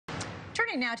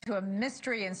Turning now to a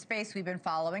mystery in space we've been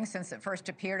following since it first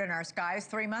appeared in our skies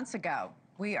 3 months ago.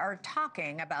 We are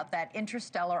talking about that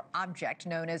interstellar object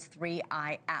known as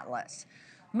 3I Atlas.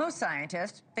 Most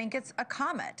scientists think it's a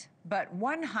comet, but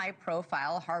one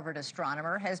high-profile Harvard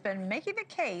astronomer has been making the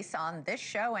case on this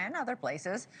show and other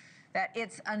places that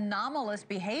its anomalous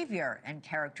behavior and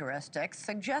characteristics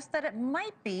suggest that it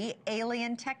might be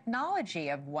alien technology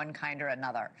of one kind or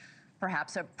another,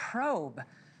 perhaps a probe.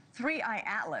 3I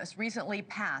Atlas recently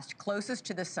passed closest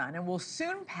to the sun and will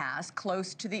soon pass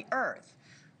close to the Earth.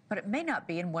 But it may not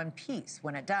be in one piece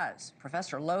when it does.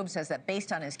 Professor Loeb says that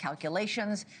based on his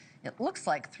calculations, it looks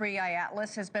like 3I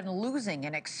Atlas has been losing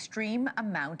an extreme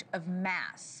amount of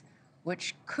mass,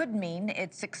 which could mean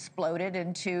it's exploded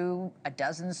into a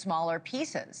dozen smaller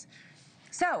pieces.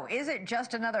 So, is it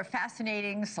just another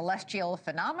fascinating celestial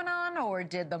phenomenon, or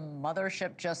did the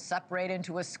mothership just separate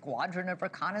into a squadron of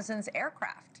reconnaissance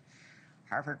aircraft?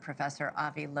 Harvard professor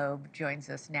Avi Loeb joins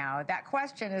us now. That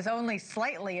question is only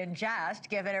slightly in jest,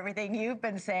 given everything you've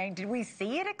been saying. Did we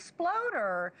see it explode,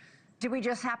 or did we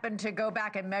just happen to go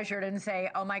back and measure it and say,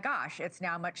 oh my gosh, it's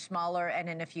now much smaller and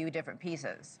in a few different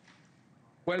pieces?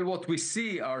 Well, what we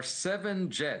see are 7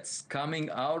 jets coming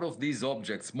out of these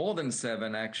objects, more than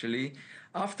 7 actually,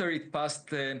 after it passed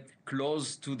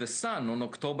close to the sun on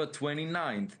October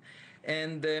 29th.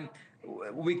 And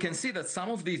we can see that some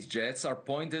of these jets are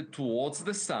pointed towards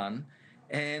the sun,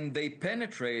 and they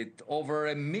penetrate over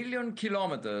 1 million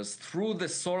kilometers through the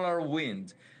solar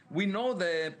wind. We know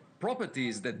the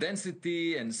properties, the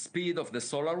density and speed of the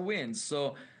solar wind,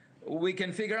 so we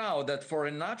can figure out that for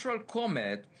a natural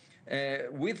comet,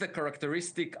 with the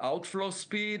characteristic outflow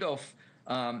speed of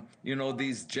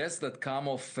these jets that come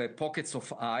off pockets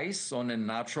of ice on a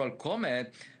natural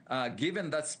comet, given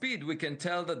that speed, we can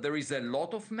tell that there is a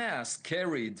lot of mass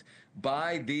carried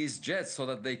by these jets so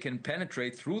that they can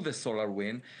penetrate through the solar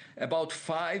wind, about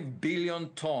 5 billion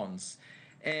tons.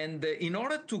 And in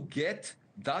order to get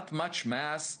that much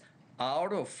mass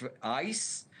out of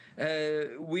ice,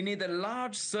 we need a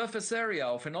large surface area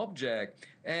of an object.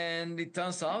 And it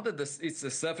turns out that it's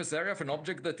a surface area of an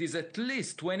object that is at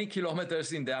least 20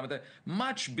 kilometers in diameter,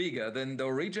 much bigger than the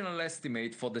original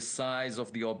estimate for the size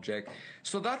of the object.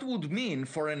 So that would mean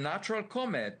for a natural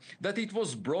comet that it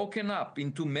was broken up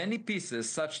into many pieces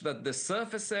such that the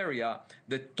surface area,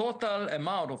 the total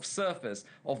amount of surface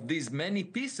of these many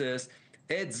pieces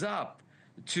adds up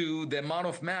to the amount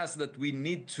of mass that we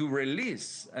need to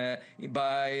release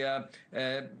by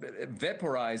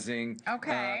vaporizing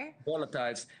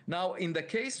volatiles. Now, in the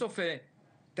case of a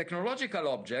technological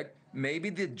object, maybe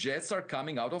the jets are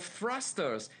coming out of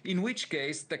thrusters, in which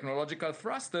case technological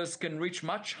thrusters can reach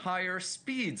much higher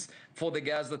speeds for the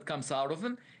gas that comes out of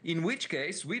them, in which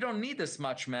case we don't need as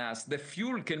much mass. The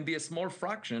fuel can be a small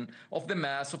fraction of the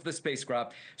mass of the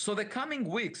spacecraft. So the coming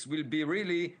weeks will be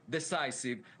really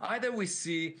decisive. Either we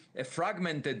see a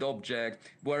fragmented object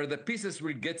where the pieces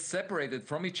will get separated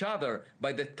from each other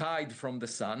by the tide from the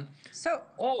sun,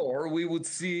 or we would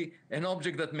see an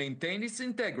object that maintains its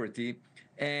integrity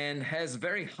and has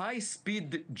very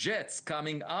high-speed jets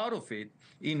coming out of it,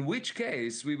 in which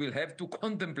case we will have to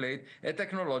contemplate a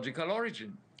technological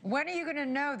origin. When are you going to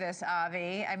know this,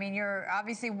 Avi? I mean, you're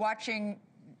obviously watching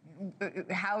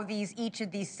how each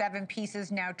of these 7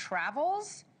 pieces now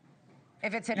travels?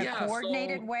 If it's in a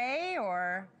coordinated way,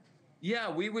 or?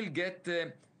 Yeah, we will get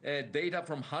data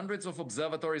from hundreds of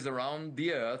observatories around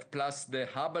the Earth, plus the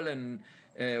Hubble and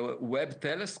Webb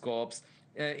telescopes.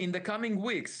 In the coming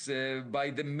weeks, by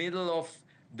the middle of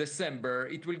December,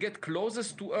 it will get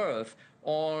closest to Earth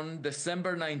on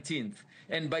December 19th.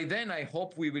 And by then, I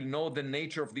hope we will know the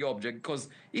nature of the object, because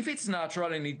if it's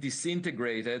natural and it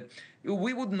disintegrated,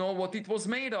 we would know what it was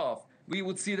made of. We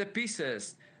would see the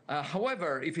pieces.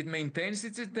 However, if it maintains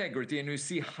its integrity and we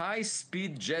see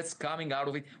high-speed jets coming out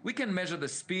of it, we can measure the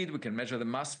speed, we can measure the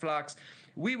mass flux.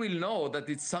 We will know that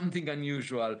it's something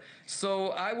unusual. So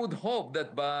I would hope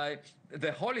that by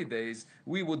the holidays,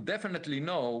 we would definitely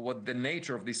know what the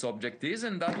nature of this object is,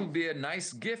 and that would be a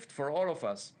nice gift for all of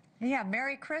us. Yeah,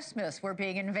 Merry Christmas. We're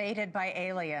being invaded by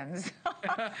aliens.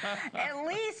 At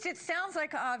least it sounds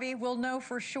like, Avi, we'll know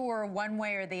for sure one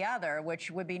way or the other,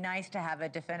 which would be nice to have a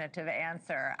definitive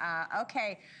answer.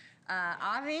 Okay,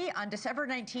 Avi, on December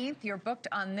 19th, you're booked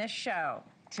on this show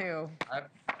to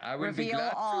I will reveal be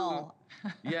glad all.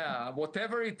 Yeah,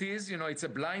 whatever it is, it's a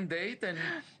blind date, and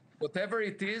whatever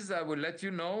it is, I will let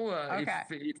you know if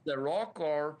it's the rock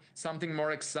or something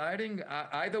more exciting.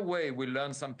 Either way, we'll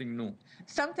learn something new.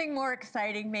 Something more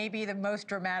exciting may be the most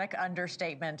dramatic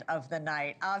understatement of the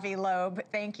night. Avi Loeb,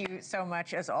 thank you so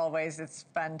much, as always. It's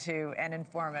fun and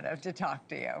informative to talk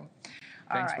to you.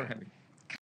 Thanks for having me.